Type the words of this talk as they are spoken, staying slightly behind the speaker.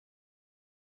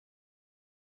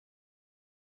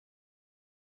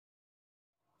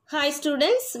Hi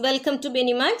students, welcome to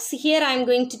Beny Maths. Here I am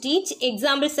going to teach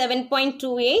example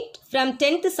 7.28 from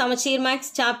 10th Samacheer Maths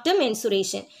chapter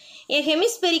Mensuration. A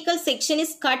hemispherical section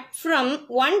is cut from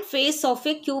one face of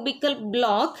a cubical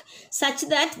block such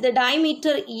that the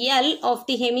diameter L of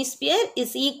the hemisphere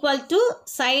is equal to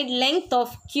side length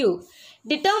of cube.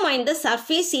 Determine the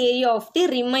surface area of the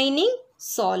remaining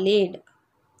solid.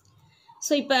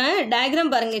 So, இப்போ diagram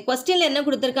பாருங்க questionல என்ன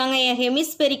கொடுத்திருக்காங்க a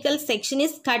hemispherical section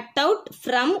is cut out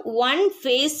from one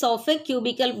face of a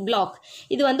cubical block.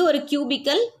 இது வந்து ஒரு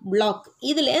cubical block.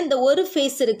 இதுல இந்த ஒரு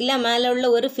face இருக்குல்ல மேல உள்ள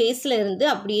ஒரு faceல இருந்து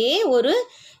அப்படியே ஒரு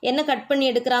என்ன கட் பண்ணி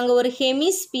எடுக்கறாங்க ஒரு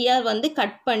hemisphere வந்து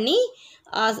கட் பண்ணி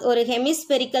ஒரு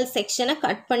hemispherical sectionஐ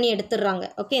கட் பண்ணி எடுத்துறாங்க.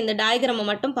 ஓகே இந்த டயகிராமை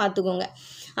மட்டும் பார்த்துக்கோங்க.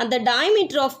 அந்த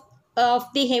diameter of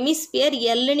the hemisphere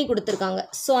L னு கொடுத்திருக்காங்க.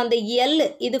 ஸோ அந்த L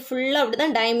இது ஃபுல்லாக அப்படி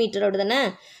தான் டயமீட்டர் அப்படிதானே.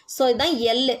 ஸோ இதுதான்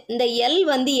L. இந்த L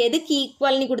வந்து எதுக்கு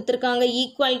ஈக்குவல்னு கொடுத்துருக்காங்க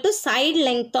equal to side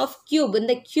length of cube.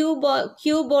 இந்த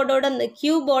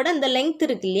கியூபோட இந்த லெங்த்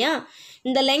இருக்கு இல்லையா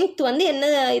இந்த லெங்த் வந்து என்ன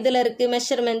இதில் இருக்குது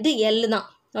மெஷர்மெண்ட்டு L தான்.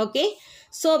 ஓகே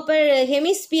ஸோ அப்போ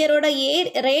ஹெமிஸ்பியரோட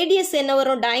ரேடியஸ் என்ன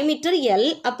வரும் டயமீட்டர் L.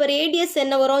 அப்போ ரேடியஸ்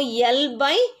என்ன வரும்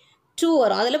L/2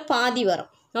 வரும். அதில் பாதி வரும்.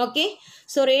 Okay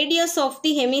so radius of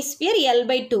the hemisphere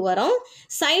L/2 வரும்.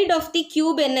 சைட் ஆஃப் தி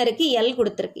கியூப் என்ன இருக்குது L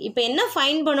கொடுத்துருக்கு. இப்போ என்ன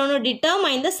ஃபைன் பண்ணணும்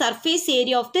determine the surface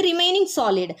area of the remaining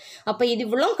solid. அப்போ இது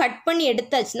இவ்வளோ கட் பண்ணி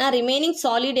எடுத்தாச்சுன்னா ரிமைனிங்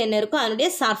சாலிட் என்ன இருக்கும் அதனுடைய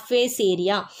சர்ஃபேஸ்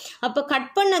ஏரியா. அப்போ கட்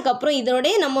பண்ணக்கப்புறம்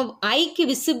இதோடைய நம்ம ஐக்கு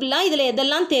விசிபிளாக இதில்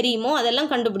எதெல்லாம் தெரியுமோ அதெல்லாம்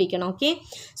கண்டுபிடிக்கணும். ஓகே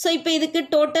ஸோ இப்போ இதுக்கு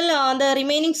டோட்டல் அந்த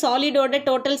remaining சாலிடோட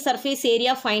total surface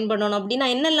area fine பண்ணணும். அப்படின்னா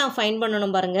என்னெல்லாம் ஃபைன்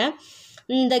பண்ணணும் பாருங்கள்.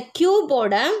 இந்த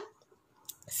கியூபோட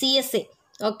CSA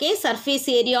okay surface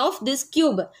area of this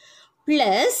cube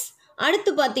plus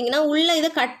அடுத்து பார்த்தீங்கன்னா உள்ளே இதை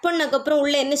கட் பண்ணக்கப்புறம்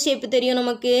உள்ளே என்ன ஷேப்பு தெரியும்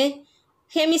நமக்கு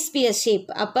ஹெமிஸ்பியர் ஷேப்.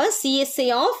 அப்போ CSA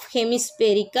ஆஃப்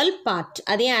ஹெமிஸ்பெரிக்கல் பார்ட்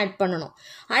அதையும் ஆட் பண்ணணும்.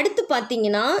 அடுத்து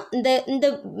பார்த்தீங்கன்னா இந்த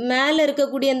மேலே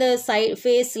இருக்கக்கூடிய அந்த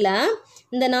ஃபேஸில்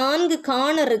இந்த 4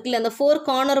 கார்னர் இருக்குல்ல அந்த 4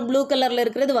 கார்னர் ப்ளூ கலரில்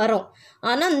இருக்கிறது வரும்.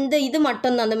 ஆனால் இந்த இது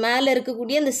மட்டும்தான் அந்த மேலே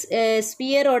இருக்கக்கூடிய அந்த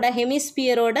ஸ்பியரோட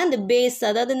ஹெமிஸ்பியரோட அந்த பேஸ்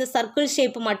அதாவது இந்த சர்க்கிள்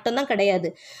ஷேப்பு மட்டும்தான்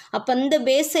கிடையாது. அப்போ இந்த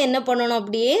பேஸை என்ன பண்ணணும்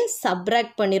அப்படியே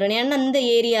சப்ராக்ட் பண்ணிடணும். ஏன்னா இந்த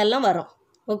ஏரியாலாம் வரும்.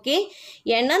 ஓகே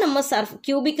ஏன்னா நம்ம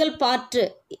cubical part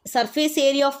surface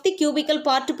area of the cubical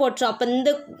part போட்டுரும். அப்போ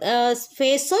இந்த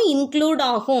ஃபேஸும் இன்க்ளூட்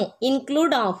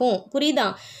ஆகும் புரியுதா.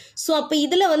 ஸோ அப்போ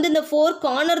இதில் வந்து இந்த 4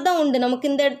 கார்னர் தான் உண்டு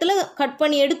நமக்கு இந்த இடத்துல கட்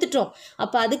பண்ணி எடுத்துட்டோம்.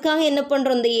 அப்போ அதுக்காக என்ன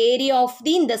பண்ணுறோம் இந்த ஏரியா ஆஃப்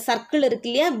தி இந்த சர்க்கிள் இருக்கு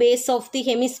இல்லையா பேஸ் ஆஃப் தி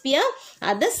ஹெமிஸ்பியர்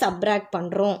அதை சப்ராக்ட்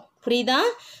பண்ணுறோம் புரியுதா.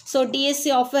 So DSC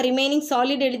of remaining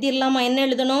solid எழுதிடலாமா என்ன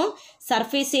எழுதணும்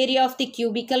surface area of the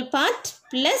cubical part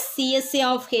plus CSA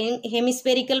of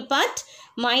hemispherical part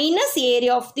minus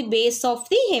area of the base of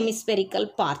the hemispherical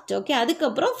part. Okay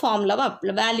அதுக்கப்புறம் ஃபார்முலாவை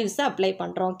வேல்யூஸை apply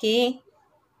பண்ணுறோம். Okay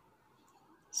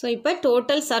so இப்போ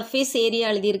டோட்டல் சர்ஃபேஸ் ஏரியா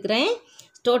எழுதியிருக்கிறேன்.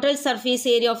 Total surface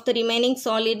area of the remaining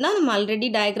சாலிட்னா நம்ம already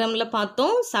டயக்ராமில்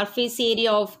பார்த்தோம். Surface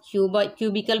area of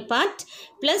cubical part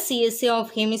plus CSA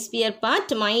of hemisphere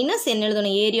part minus என்ன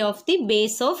எழுதணும் area of the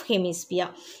base of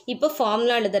hemisphere. இப்போ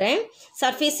ஃபார்முலா எழுதுகிறேன்.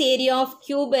 Surface area of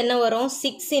cube என்ன வரும்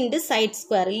 6 into side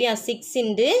square இல்லையா 6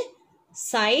 into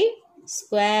side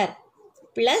square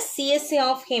plus CSA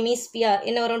of hemisphere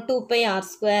என்ன வரும்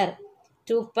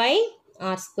 2πr²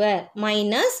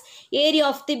 minus area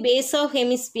of the base of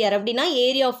hemisphere அப்படின்னா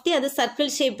ஏரியா ஆஃப் தி அது circle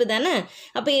shape தானே.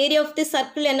 அப்போ ஏரியா ஆஃப் தி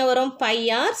சர்க்கிள் என்ன வரும்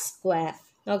πr².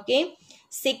 Okay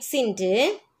 6 into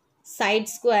side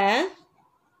square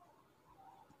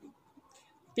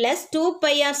plus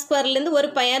 2πr²லேருந்து ஒரு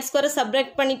πr²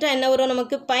 சப்ராக்ட் பண்ணிட்டா என்ன வரும்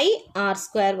நமக்கு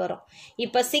πr² வரும்.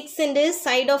 இப்போ 6 into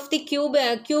side of the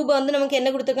cube வந்து நமக்கு என்ன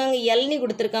கொடுத்துருக்காங்க Lனு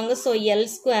கொடுத்துருக்காங்க. So L²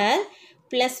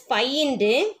 plus π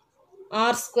into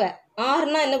r².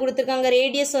 ஆர்னா என்ன கொடுத்துருக்காங்க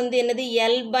ரேடியஸ் வந்து என்னது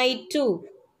L/2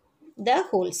 த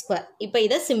ஹோல் ஸ்கொயர். இப்போ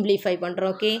இதை சிம்பிளிஃபை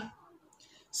பண்ணுறோம். ஓகே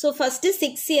ஸோ ஃபஸ்ட்டு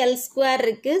 6L²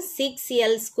 இருக்குது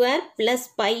 6L² ப்ளஸ்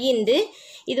π இன்டு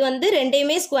இது வந்து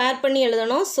ரெண்டையுமே ஸ்கொயர் பண்ணி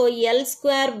எழுதணும். ஸோ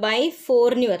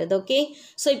L²/4ன்னு வருது. ஓகே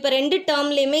ஸோ இப்போ ரெண்டு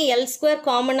டேர்ம்லேயுமே L²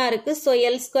 காமனாக இருக்குது. ஸோ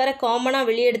L² காமனாக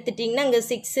வெளியே எடுத்துட்டிங்கன்னா இங்கே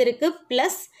 6 இருக்குது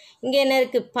ப்ளஸ் இங்கே என்ன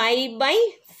இருக்குது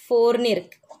π/4ன்னு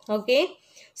இருக்குது. ஓகே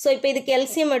ஸோ இப்போ இதுக்கு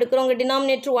எல்சிஎம் எடுக்கிறோம் உங்கள்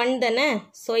டினாமினேட்டர் 1 தானே.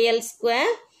 So L².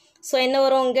 ஸோ என்ன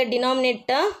வரும் உங்கள்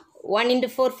டினாமினேட்டர் 1 ×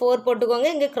 4 4 போட்டுக்கோங்க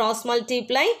இங்கே cross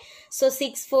multiply. So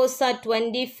 6 4s are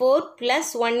 24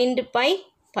 plus 1 ×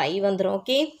 π வந்துடும்.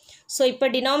 ஓகே ஸோ இப்போ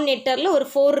டினாமினேட்டரில் ஒரு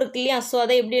 4 இருக்கு இல்லையா ஸோ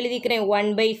அதை எப்படி எழுதிக்கிறேன்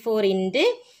 1/4 இன்ட்டு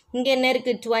இங்கே என்ன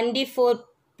இருக்குது 24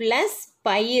 ப்ளஸ்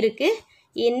π இருக்குது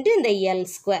இன்ட்டு இந்த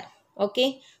L². ஓகே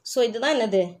ஸோ இதுதான்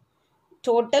என்னது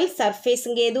total surface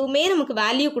இங்கே எதுவுமே நமக்கு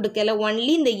வேல்யூ கொடுக்கல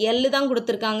only இந்த L தான்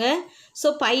கொடுத்துருக்காங்க ஸோ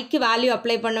பைக்கு வேல்யூ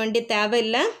அப்ளை பண்ண வேண்டிய தேவை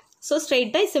இல்லை ஸோ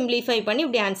ஸ்ட்ரெயிட்டாக சிம்பிளிஃபை பண்ணி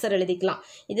இப்படி ஆன்சர் எழுதிக்கலாம்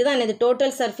இதுதான் இது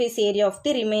total surface area of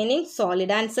the remaining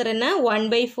solid answer என்ன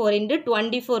 1/4 ×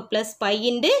 24 + π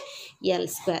 ×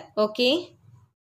 L² ஓகே